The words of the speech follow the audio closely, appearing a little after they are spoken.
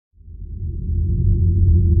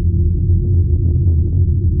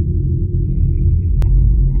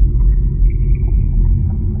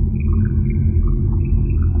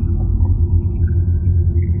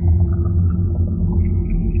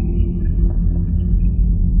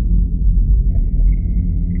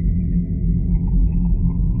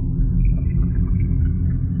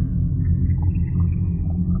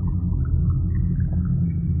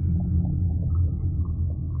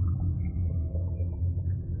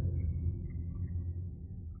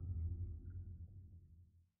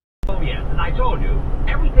I told you,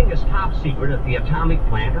 everything is top secret at the atomic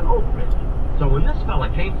plant in Oak Ridge. So when this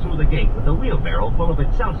fella came through the gate with a wheelbarrow full of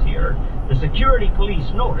Excelsior, the security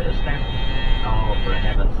police noticed that... Oh, for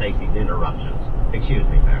heaven's sake, these interruptions. Excuse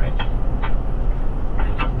me, Mary.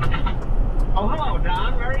 Oh, hello,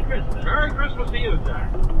 Don. Merry Christmas. Merry Christmas to you,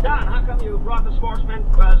 Jack. Don, how come you brought the sportsman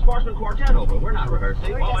quartet over? We're not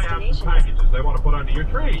rehearsing. Well, I have some packages they want to put under your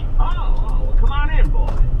tree. Oh, well, come on in,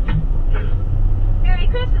 boy. Merry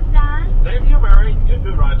Christmas, Don. Same to you, Mary. You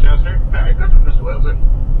too, Rochester. Merry Christmas, Miss Wilson.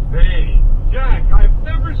 Hey, Jack, I've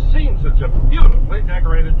never seen such a beautifully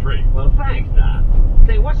decorated tree. Well, thanks, Don.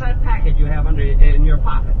 Say, what's that package you have in your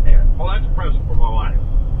pocket there? Well, that's a present for my wife.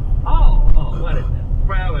 Oh, what is it?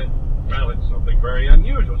 Well, it's something very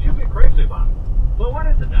unusual. She'd be crazy about it. Well, what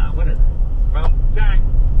is it, Don? What is it? Well, Jack,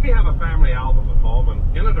 we have a family album at home,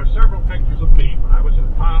 and in it are several pictures of me when I was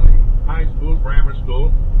in college, high school, grammar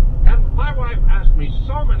school, and my wife asked me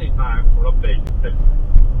so many times for a baby picture.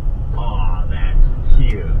 Oh, that's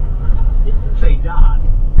cute. Say,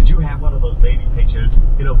 Don, did you have one of those baby pictures,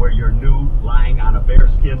 where you're nude, lying on a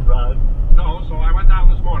bearskin rug? No, so I went down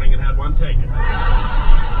this morning and had one taken.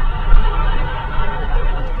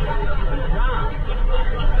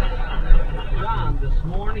 Don, this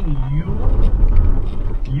morning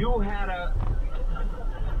you had a...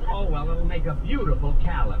 Oh, well, it'll make a beautiful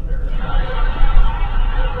calendar.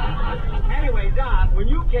 Anyway, Don, when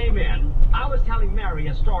you came in, I was telling Mary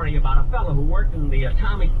a story about a fellow who worked in the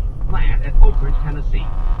atomic plant at Oak Ridge, Tennessee.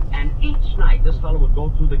 And each night, this fellow would go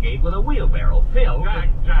through the gate with a wheelbarrow filled...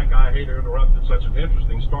 Jack, I hate to interrupt. It's such an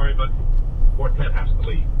interesting story, but Quartet has to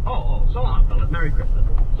leave. Oh, so long, fellas. Merry Christmas.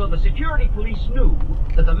 So the security police knew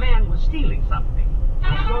that the man was stealing something.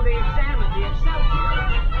 So they examined the Excelsior,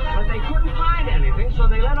 but they couldn't find anything, so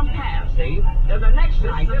they let him pass, see? Then the next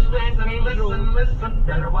night, this man came through... Listen,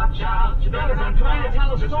 better watch out. Because I'm trying to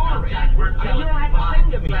tell a story. Jack, we're And you don't have to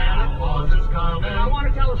sing to me. Santa Claus is coming. And I want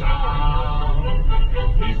to tell a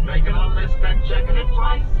story. He's making a list and checking it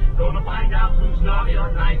twice. Gonna find out who's naughty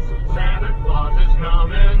or nice. Santa Claus is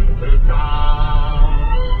coming to town.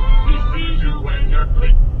 He sees you when you're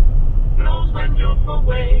asleep, knows when you're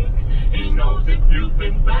awake. He knows if you've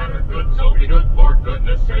been bad or good, so be good for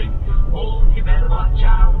goodness sake. Oh, you better watch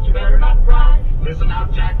out, you better not cry. Listen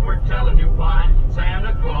out, Jack, we're telling you why.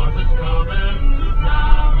 Santa Claus is coming to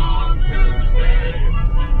town on Tuesday.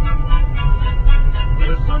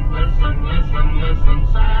 Listen, listen, listen, listen,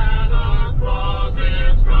 Santa Claus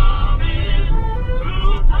is coming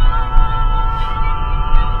to town.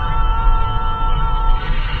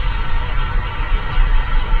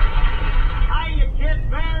 Hi, you kids.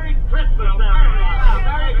 Merry Christmas.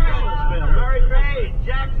 Merry Christmas, Bill. Merry Christmas.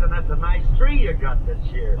 Jackson, that's a nice tree you got this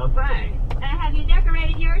year. Well, thanks. Have you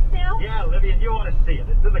decorated yours, Phil? Yeah, Olivia, you ought to see it.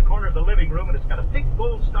 It's in the corner of the living room, and it's got a big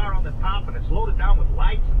gold star on the top, and it's loaded down with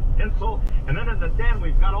lights and tinsel. And then in the den,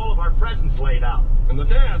 we've got all of our presents laid out. In the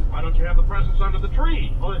den? Why don't you have the presents under the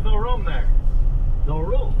tree? Oh, there's no room there. No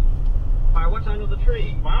room? Why, what's under the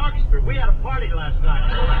tree? My orchestra. We had a party last night.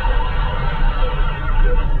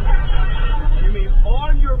 You mean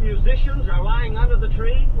all your musicians are lying under the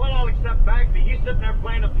tree? Well, all except Bagby. He's sitting there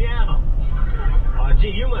playing a piano. Oh, gee,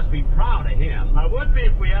 you must be proud of him. I would be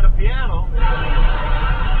if we had a piano.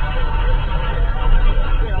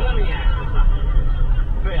 Phil, let me ask you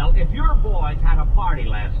something. Phil, if your boys had a party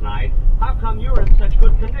last night, how come you're in such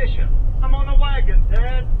good condition? I'm on a wagon,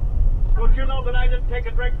 Dad. Don't you know that I didn't take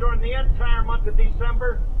a drink during the entire month of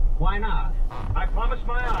December? Why not? I promised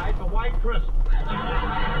my eyes a white Christmas.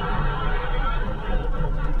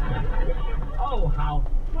 Oh, how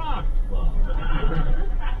thoughtful.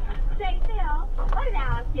 Say, Phil, what did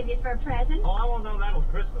Alice give you for a present? Oh, I won't know that till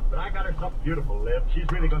Christmas, but I got her something beautiful, Liv. She's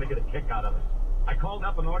really going to get a kick out of it. I called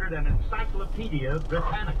up and ordered an Encyclopedia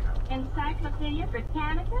Britannica. Encyclopedia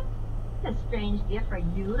Britannica? It's a strange gift for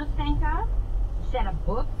you to think of. A set of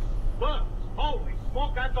books? Books? Holy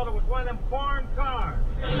smoke, I thought it was one of them foreign cars.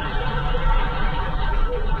 Phil,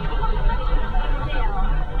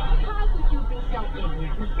 how could you be so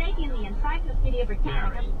ignorant, mistaking the Encyclopedia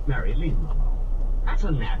Britannica... Mary, leave him alone. That's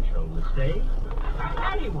a natural mistake.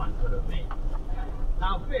 Anyone could have made it.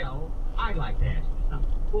 Now, Phil, I'd like to ask you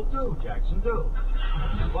something. Well, do, Jackson, do.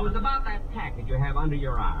 Well, it's about that package you have under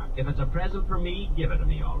your arm. If it's a present for me, give it to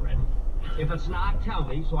me already. If it's not, tell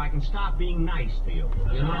me so I can stop being nice to you.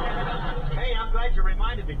 You know? Hey, I'm glad you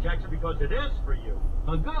reminded me, Jackson, because it is for you.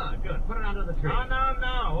 Oh, good, good. Put it under the tree.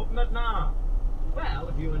 No. Open it now. Well,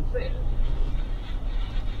 if you insist.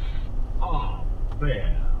 Oh,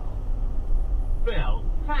 Phil. Phil,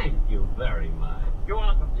 thank you very much. You're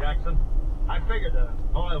welcome, Jackson. I figured an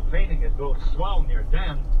oil painting would go swell in your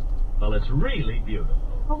den. Well, it's really beautiful.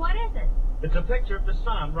 Well, what is it? It's a picture of the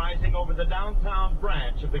sun rising over the downtown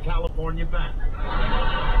branch of the California Bank. Yeah,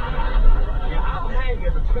 I'll hang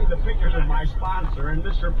it between the pictures of my sponsor and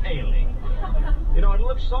Mr. Paley. You know, it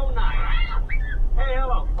looks so nice. Hey,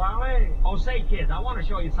 hello, Polly. Oh, say, kids, I want to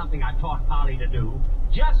show you something I taught Polly to do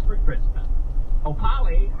just for Christmas. Oh,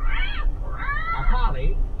 Polly.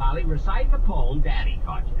 Polly, recite the poem Daddy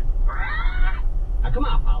taught you. Now, come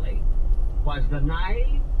on, Polly. Was the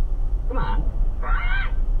night... Come on.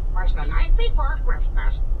 Was the night before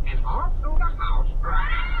Christmas, and all through the house,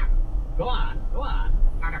 Go on.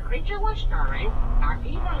 not a creature was stirring, not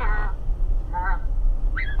even a...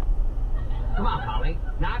 Come on, Polly.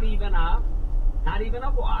 Not even a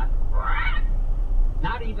what?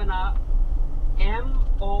 Not even a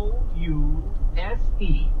M-O-U-S-E.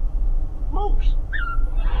 Moose.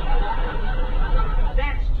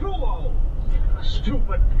 That's too old.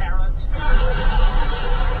 Stupid parrot.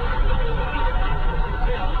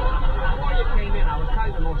 Before you came in, I was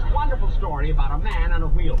telling the most wonderful story about a man on a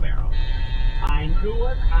wheelbarrow. I knew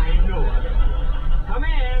it. Come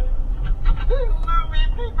in. Hello,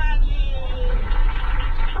 everybody!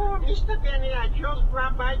 Oh, Mr. Benny, I just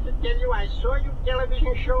dropped by to tell you I saw your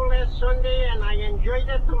television show last Sunday and I enjoyed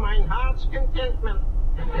it to my heart's contentment.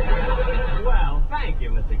 Well, thank you,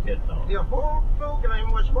 Mr. Kitzel. The whole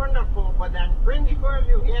program was wonderful, but that French girl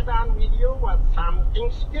you had on with you was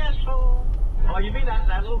something special. Oh, you mean that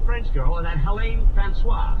little French girl, that Helene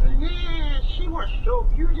Francois? Yes, she was so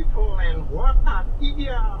beautiful, and what a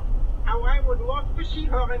figure. How I would love to see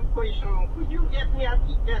her in person. Could you get me a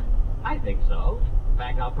ticket? I think so. In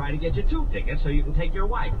fact, I'll try to get you 2 tickets so you can take your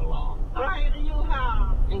wife along. Try real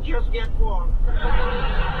hard and just get one.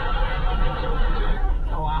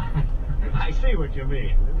 Oh, I see what you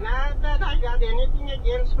mean. Not that I got anything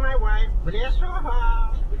against my wife, bless her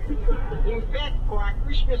heart. In fact, for a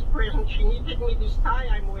Christmas present, she knitted me this tie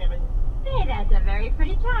I'm wearing. Say, that's a very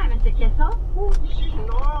pretty tie, Mr. Kissel. Oh, this is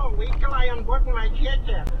no. Wait till I unbutton my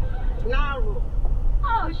jacket. Now, look.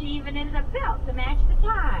 Oh, she even knitted a belt to match the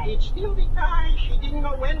tie. It's still the tie. She didn't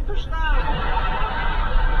know when to start.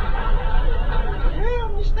 Well,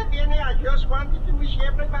 Mr. Benny, I just wanted to wish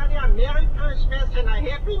everybody a Merry Christmas and a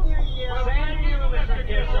Happy New Year. Same to you, Mr.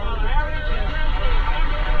 Kissel. Merry Christmas.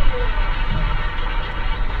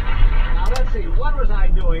 Now, let's see. What was I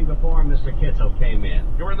doing before Mr. Kitzel came in?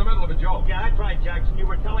 You were in the middle of a joke. Yeah, that's right, Jackson. You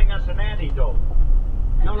were telling us an antidote.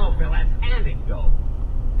 No, Phil, that's anecdote.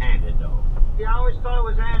 Antidote. See, I always thought it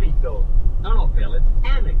was antidote. No, Phil, it's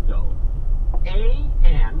anecdote.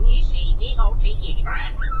 A-N-E-C-D-O-T-E.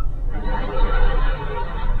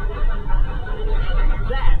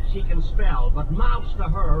 That she can spell, but mouse to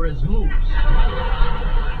her is moose.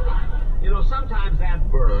 You know, sometimes that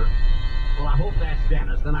bird... Well, I hope that's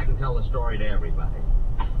Dennis. Then I can tell the story to everybody.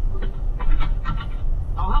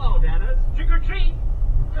 Oh, hello, Dennis. Trick or treat.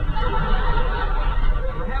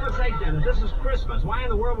 For heaven's sake, Dennis, this is Christmas. Why in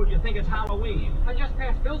the world would you think it's Halloween? I just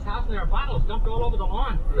passed Phil's house and there are bottles dumped all over the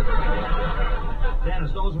lawn.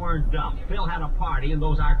 Dennis, those weren't dumped. Phil had a party, and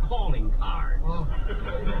those are calling cards. Oh.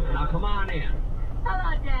 Now, come on in.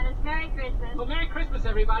 Hello, Dennis. Merry Christmas. Well, Merry Christmas,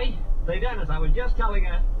 everybody. Say, Dennis, I was just telling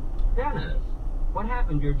you... Dennis, what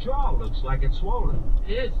happened? Your jaw looks like it's swollen.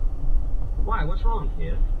 It is. Why? What's wrong,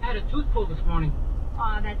 kid? I had a tooth pulled this morning.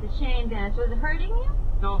 Oh, that's a shame, Dennis. Was it hurting you?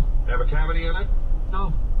 No, Have a cavity in it?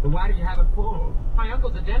 no. But why did you have it pulled? My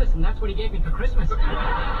uncle's a dentist, and that's what he gave me for Christmas. Well,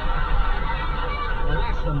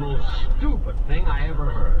 that's the most stupid thing I ever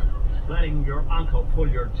heard. Letting your uncle pull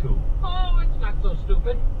your tooth. Oh, it's not so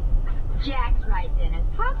stupid. Jack's right, Dennis.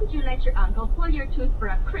 How could you let your uncle pull your tooth for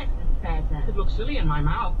a Christmas present? It looks silly in my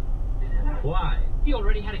mouth. Why? He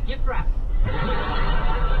already had a gift wrap.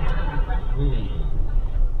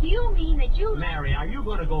 Do you mean that you... Mary, are you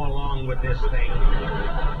going to go along with this thing?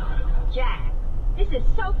 Jack, this is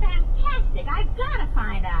so fantastic. I've got to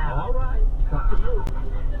find out. All right. It's up to you.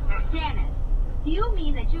 Dennis, do you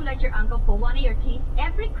mean that you let your uncle pull one of your teeth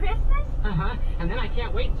every Christmas? Uh-huh. And then I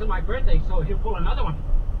can't wait until my birthday, so he'll pull another one.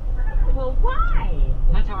 Well, why?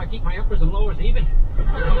 That's how I keep my uppers and lowers even.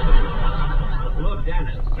 Look,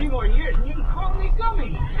 Dennis, 3 more years and you can call me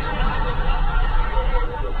gummy.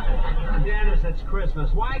 Dennis, it's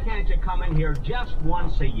Christmas. Why can't you come in here just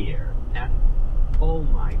once a year? And, oh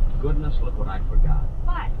my goodness, look what I forgot.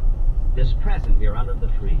 What? This present here under the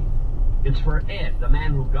tree. It's for Ed, the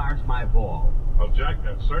man who guards my ball. Well, Jack,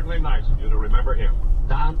 that's certainly nice of you to remember him.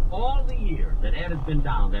 Down all the years that Ed has been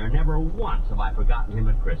down there, never once have I forgotten him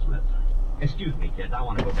at Christmas. Excuse me, kids, I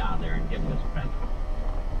want to go down there and give him this present.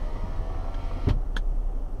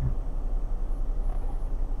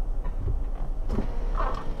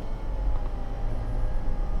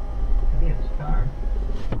 Come in, Star.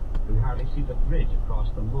 You can hardly see ridge across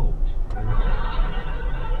the moat.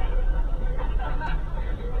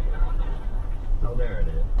 Oh, there it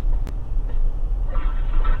is.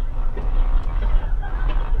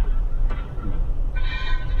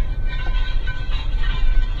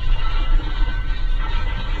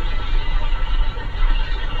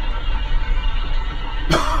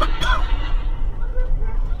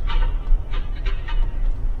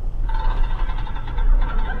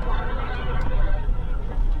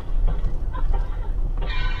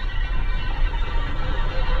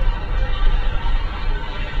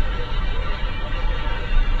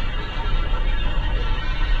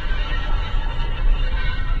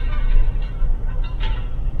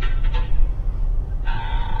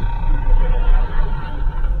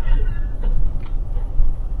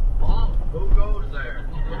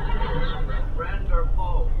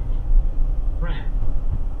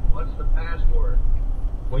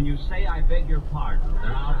 When you say I beg your pardon,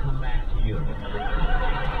 then I'll come back to you.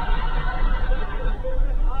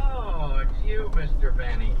 Oh, it's you, Mr.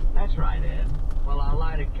 Benny. That's right, Ed. Well, I'll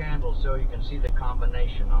light a candle so you can see the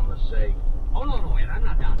combination on the safe. Oh, no, Ed. I'm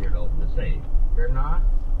not down here to open the safe. You're not?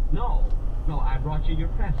 No, I brought you your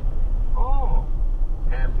present. Oh,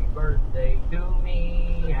 happy birthday to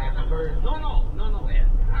me. Happy birthday. No, Ed.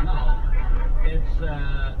 No.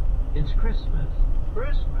 It's Christmas.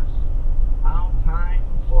 Christmas? How time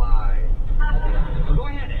flies. Well, go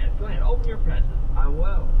ahead, Ed. Go ahead. Open your present. I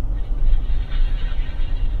will.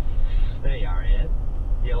 There you are, Ed.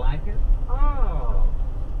 Do you like it? Oh,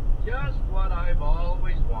 just what I've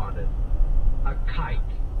always wanted. A kite.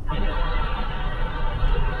 I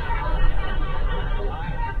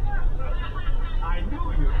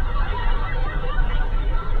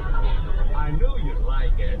knew you'd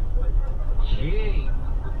like it. Gee,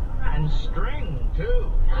 and string,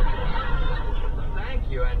 too. Thank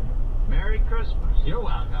you, and Merry Christmas. You're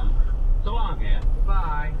welcome. So long, Ed.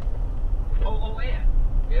 Bye. Oh, Ed.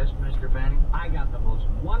 Yes, Mr. Benny? I got the most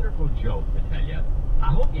wonderful joke to tell you. I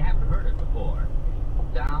hope you haven't heard it before.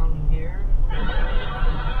 Down here?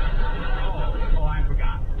 Oh, I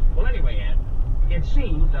forgot. Well, anyway, Ed, it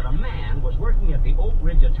seems that a man was working at the Oak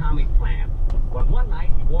Ridge atomic plant when one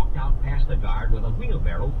night he walked out past the guard with a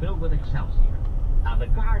wheelbarrow filled with Excelsior. Now, the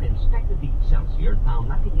guard inspected the Excelsior and found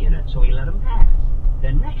nothing in it, so he let him pass.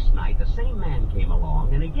 The next night, the same man came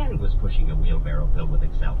along, and again he was pushing a wheelbarrow filled with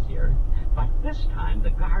Excelsior. But this time,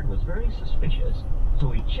 the guard was very suspicious,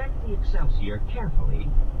 so he checked the Excelsior carefully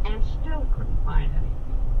and still couldn't find anything.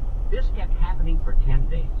 This kept happening for 10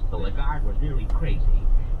 days, till the guard was nearly crazy,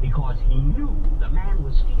 because he knew the man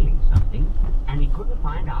was stealing something, and he couldn't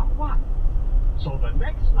find out what. So the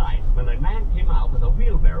next night, when the man came out with a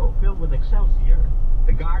wheelbarrow filled with Excelsior,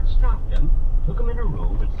 the guard stopped him, took him in a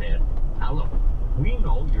room, and said, "Now look, we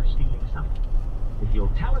know you're stealing something. If you'll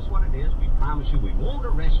tell us what it is, we promise you we won't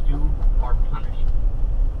arrest you or punish you.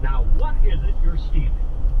 Now, what is it you're stealing?"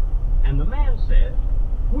 And the man said,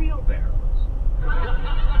 "Wheelbarrows."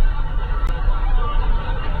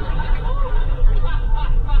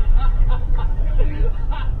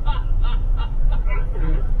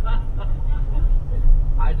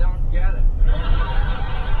 I don't get it.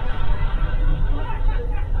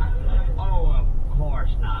 Oh, of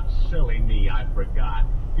course not. Silly me, I forgot.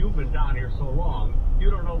 You've been down here so long, you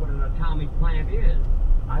don't know what an atomic plant is.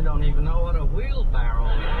 I don't even know what a wheelbarrow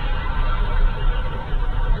is.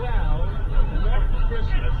 Well, Merry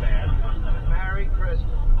Christmas, Ed. Merry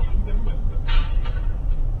Christmas.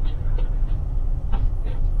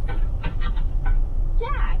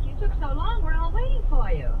 Jack, you took so long, we're all waiting for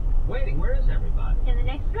you. Waiting, where is everybody? In the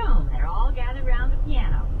next room, they're all gathered around the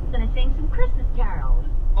piano. Gonna sing some Christmas carols.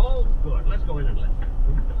 Oh, good. Let's go in and listen.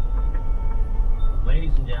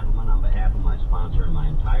 Ladies and gentlemen, on behalf of my sponsor and my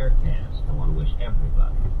entire cast, I want to wish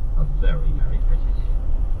everybody a very Merry Christmas.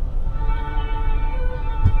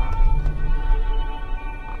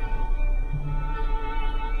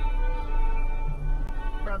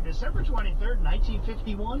 From December 23rd,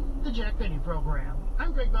 1951, the Jack Benny Program.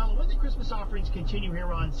 I'm Greg Bell. When the Christmas offerings continue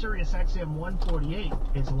here on Sirius XM 148,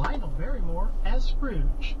 it's Lionel Barrymore as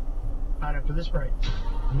Scrooge. Right after this break.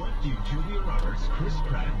 What do Julia Roberts, Chris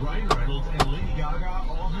Pratt, Ryan Reynolds, and Lady Gaga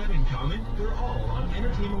all have in common? They're all on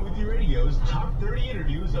Entertainment Weekly Radio's Top 30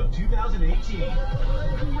 Interviews of 2018.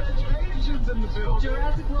 Congratulations in the building.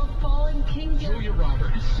 Jurassic World Fallen Kingdom. Julia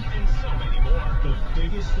Roberts, and so many more. The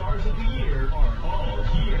biggest stars of the year are all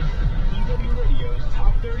here. EW Radio's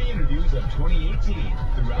Top 30 Interviews of 2018.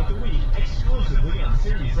 Throughout the week, exclusively on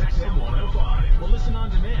Sirius XM 105. Or listen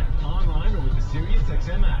on demand, online, or with the Sirius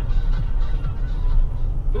XM app.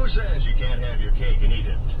 Who says you can't have your cake and eat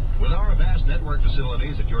it? With our vast network network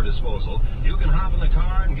facilities at your disposal, you can hop in the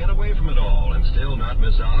car and get away from it all and still not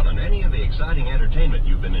miss out on any of the exciting entertainment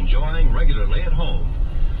you've been enjoying regularly at home.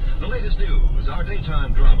 The latest news, our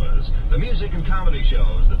daytime dramas, the music and comedy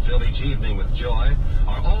shows that fill each evening with joy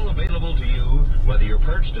are all available to you whether you're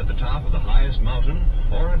perched at the top of the highest mountain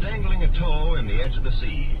or are dangling a toe in the edge of the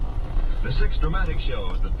sea. The 6 dramatic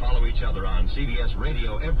shows that follow each other on CBS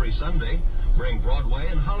Radio every Sunday bring Broadway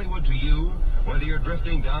and Hollywood to you whether you're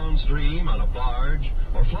drifting downstream on a barge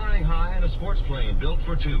or flying high in a sports plane built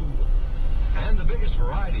for 2. And the biggest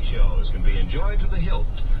variety shows can be enjoyed to the hilt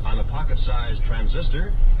on a pocket-sized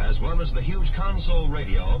transistor, as well as the huge console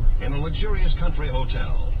radio in a luxurious country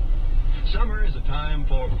hotel. Summer is a time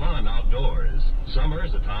for fun outdoors. Summer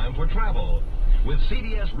is a time for travel. With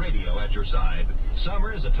CBS Radio at your side,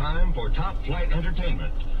 summer is a time for top-flight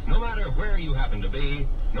entertainment, no matter where you happen to be,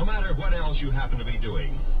 no matter what else you happen to be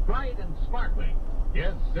doing. Bright and sparkling.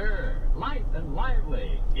 Yes, sir. Light and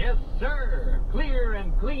lively. Yes, sir. Clear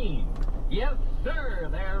and clean. Yes, sir.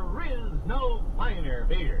 There is no finer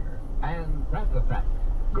beer. And that's a fact.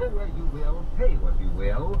 Go where you will, pay what you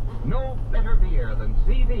will. No better beer than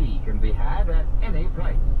CV can be had at any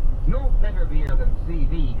price. No better beer than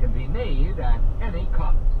CV can be made at any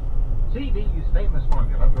cost. CV's famous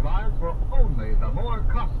formula provides for only the more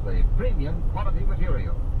costly premium quality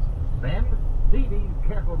materials. Then, CV's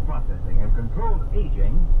careful processing and controlled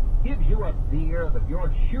aging gives you a beer that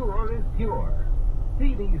you're sure is pure.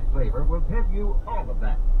 CV's flavor will tell you all of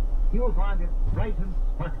that. You'll find it bright and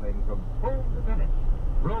sparkling from foam to finish,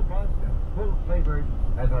 robust and full-flavored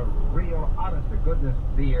as a real honest-to-goodness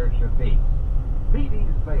beer should be.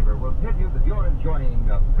 CV's flavor will tell you that you're enjoying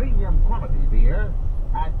a premium quality beer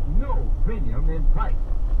at no premium in price.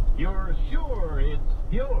 You're sure it's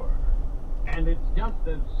pure, and it's just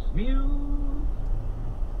as smooth.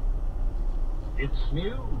 It's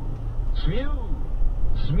smooth,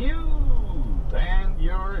 and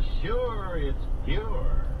you're sure it's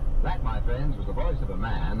pure. That, my friends, was the voice of a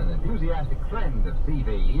man, an enthusiastic friend of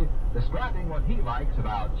CV, describing what he likes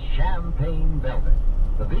about Champagne Velvet,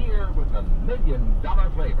 the beer with the $1 million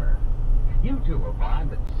flavor. You too will find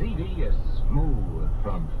that CV is smooth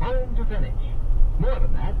from foam to finish. More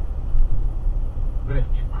than that, rich,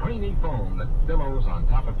 creamy foam that billows on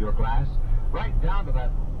top of your glass, right down to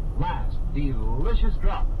that last delicious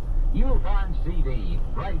drop. You'll find CV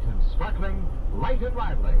bright and sparkling, light and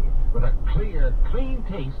lively, with a clear, clean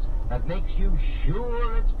taste that makes you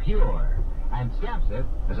sure it's pure, and stamps it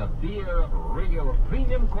as a beer of real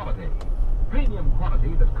premium quality. Premium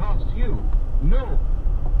quality that costs you no.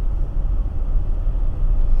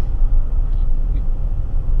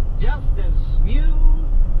 Just as smooth,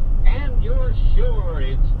 and you're sure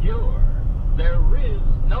it's pure. There is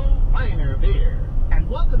no finer beer. And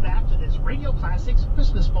welcome back to this Radio Classics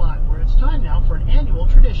Christmas Block, where it's time now for an annual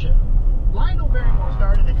tradition. Lionel Barrymore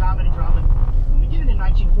started the comedy drama beginning in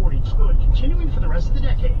 1942 and continuing for the rest of the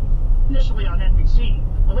decade. Initially on NBC,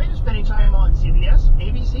 but later spending time on CBS,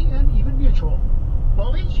 ABC, and even Mutual.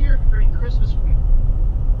 Well, each year during Christmas week,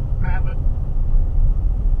 Matt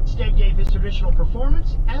instead gave his traditional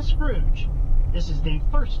performance as Scrooge. This is the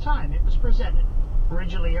first time it was presented,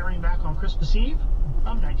 originally airing back on Christmas Eve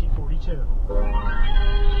of 1942.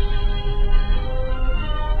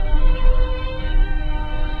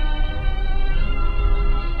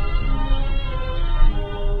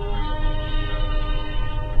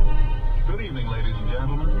 Good evening, ladies and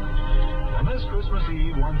gentlemen. On this Christmas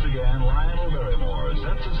Eve, once again, Lionel Barrymore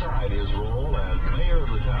sets aside his role as mayor of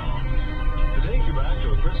the town to take you back to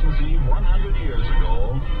a Christmas Eve 100 years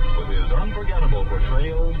ago with his unforgettable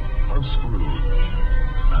portrayal of Scrooge.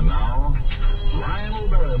 And now, Lionel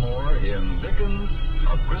Barrymore in Dickens'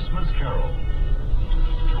 A Christmas Carol.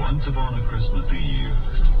 Once upon a Christmas Eve,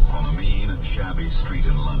 on a mean and shabby street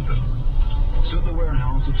in London, stood the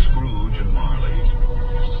warehouse of Scrooge and Marley.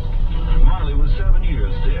 Marley was 7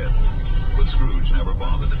 years dead, but Scrooge never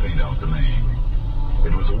bothered to paint out the name.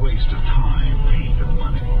 It was a waste of time, paint, and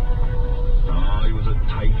money. Oh, he was a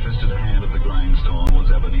tight-fisted hand at the grindstone, was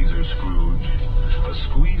Ebenezer Scrooge. A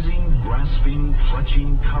squeezing, grasping,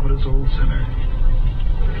 clutching, covetous old sinner.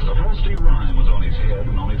 A frosty rime was on his head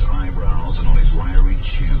and on his eyebrows and on his wiry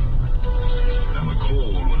chin. And the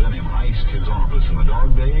cold within him iced his office in the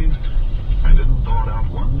dog days and didn't thaw it out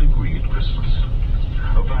 1 degree at Christmas.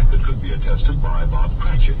 A fact that could be attested by Bob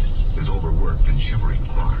Cratchit, his overworked and shivering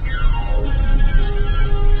clerk.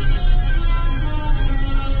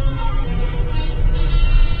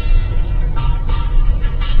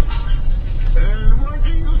 And what do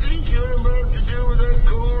you think you're about to do with that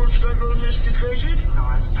cold struggle, Mr. Cratchit?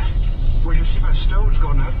 Well, you see, my stove's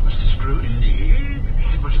gone out, Mr. Scrooge. Indeed.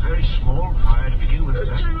 It was a very small fire.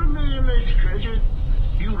 nice treasure?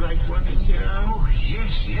 You like one in here? Oh,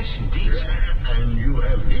 yes, indeed, sir. And you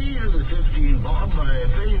have need of the 15 bob I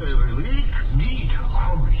pay you every week? Need?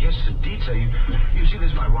 Oh, yes, indeed, sir. You see,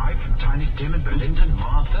 there's my wife, Tiny Tim and Belinda,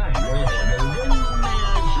 Martha. Well, then may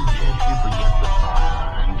I suggest you forget the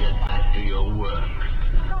fire and get back to your work.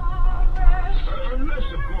 Unless,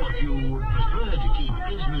 of course, you would prefer to keep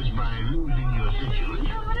business by losing your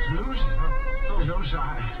situation. Lose? Oh, no, sir.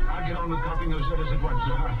 I'll get on with copying those letters at once,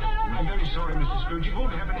 sir. I'm very sorry, Mr. Scrooge. You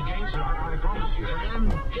won't happen again, sir. I promise you.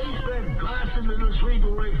 And chase that blasted little sweep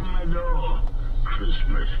away from my door.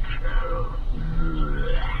 Christmas carol.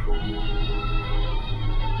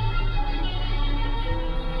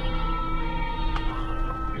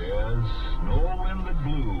 Yes, no wind that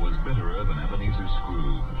blew was bitterer than Ebenezer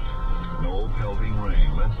Scrooge. No pelting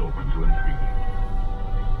rain less open to entreaty.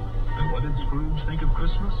 And what did Scrooge think of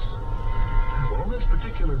Christmas? Well, on this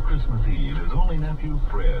particular Christmas Eve, his only nephew,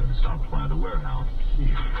 Fred, stopped by the warehouse.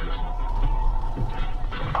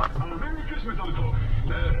 Merry Christmas, Uncle.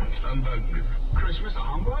 Humbug. Christmas a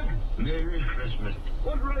humbug? Merry Christmas.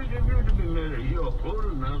 What right have you to be merry? You're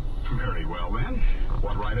poor enough. Very well, then.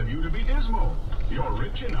 What right have you to be dismal? You're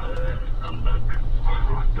rich enough. Humbug.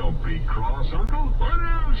 Oh, don't be cross, Uncle. What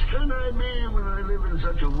else can I be when I live in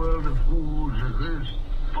such a world of fools as this?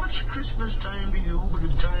 What's Christmas time to you but a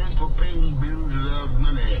time for paying bills without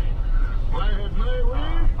money? If I had my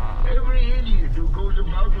way, every idiot who goes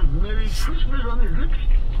about with Merry Christmas on his lips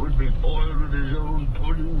would be boiled with his own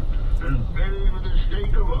pudding and buried with a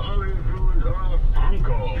stake of holly through his heart.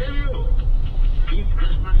 Uncle. Tell you, keep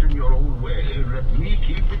Christmas in your own way and let me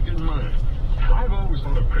keep it in mine. I've always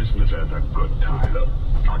thought of Christmas as a good time.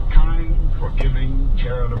 A kind, forgiving,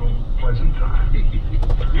 charitable, pleasant time.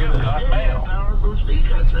 You got mail. Powerful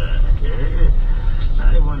speaker, sir.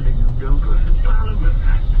 I wonder you don't go to Parliament.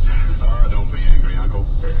 Don't be angry, Uncle.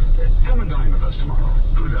 Come and dine with us tomorrow.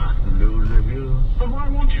 Good afternoon, have you? But why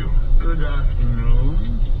won't you? Good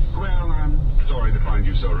afternoon. Well, I'm sorry to find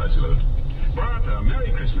you so resolute. But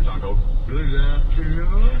Merry Christmas, Uncle. Good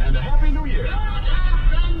afternoon. And a Happy New Year. Good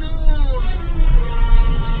afternoon.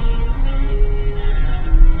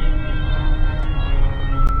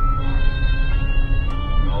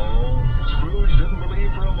 No, Scrooge didn't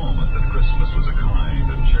believe for a moment that Christmas was a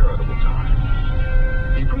kind and charitable time.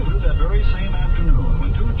 He proved it that very same afternoon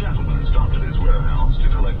when two gentlemen stopped at his warehouse to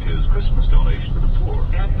collect his Christmas donation to the poor.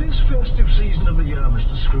 At this festive season of the year,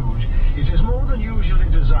 Mr. Scrooge, it is more than usually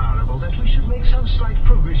desirable that we should make some slight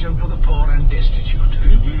provision for the poor and destitute.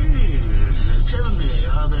 Yes. Tell me,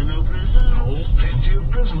 are there no prisons? Oh, plenty of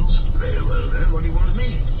prisons. Very well, then. What do you want of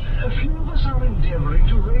me? A few of us are endeavoring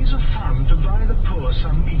to raise a fund to buy the poor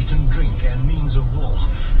some meat and drink and means of warmth.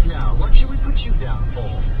 Now, what shall we put you down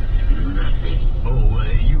for? Nothing. Oh,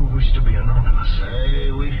 you wish to be anonymous.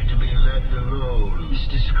 I wish to be left alone.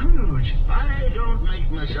 Mr. Scrooge. I don't make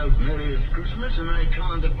myself merry at Christmas, and I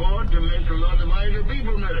can't afford to make a lot of idle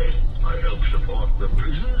people merry. I help support the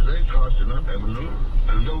prisoners. They cost enough, heaven knows.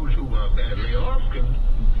 And those who are badly off can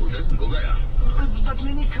go there. But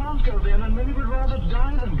many can't go there, and many would rather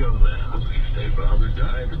die than go there. Well, if they'd rather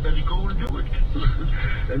die, they'd better go and do it.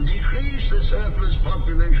 And decrease the surplus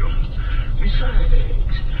population.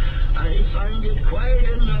 Besides, I find it quite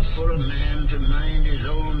enough for a man to mind his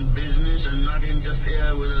own business and not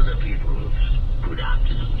interfere with other people's. Good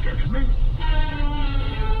afternoon, gentlemen.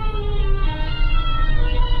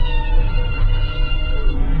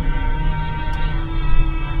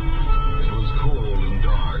 It was cold and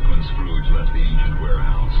dark when Scrooge left the ancient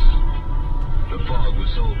warehouse. The fog was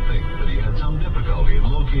so thick that he had some difficulty in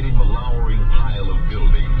locating the lowering pile of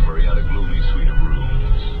buildings where he had a gloomy suite of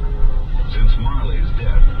rooms. Since Marley's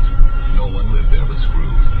death, no one lived there but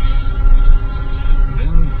Scrooge.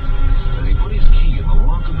 Then, as he put his key in the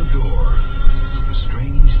lock of the door, a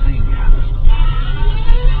strange thing happened.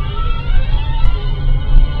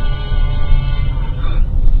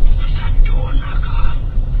 That door knocker.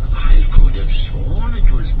 I could have sworn it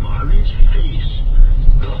was Marley's face.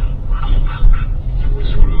 The humbug.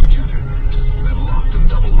 Scrooge entered, then locked and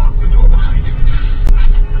double-locked the door behind him.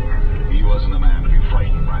 He wasn't a man to be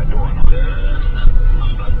frightened by a door knocker.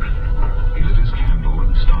 He lit his candle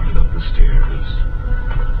and started up the stairs,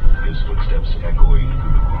 his footsteps echoing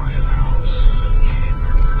through the quiet house.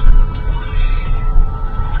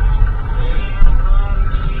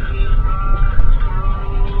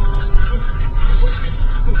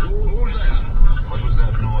 Who's that? What was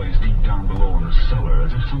that noise deep down below in the cellar,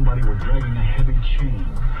 as if somebody were dragging a heavy chain?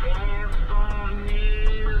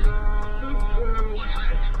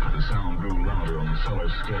 The sound grew louder on the cellar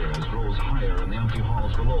stairs, rose higher in the empty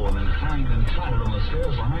halls below, and then clanged and clattered on the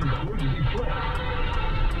stairs behind Scrooge as he fled.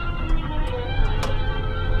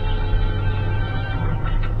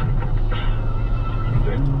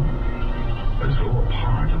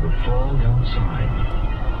 fog outside.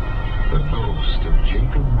 The ghost of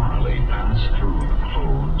Jacob Marley passed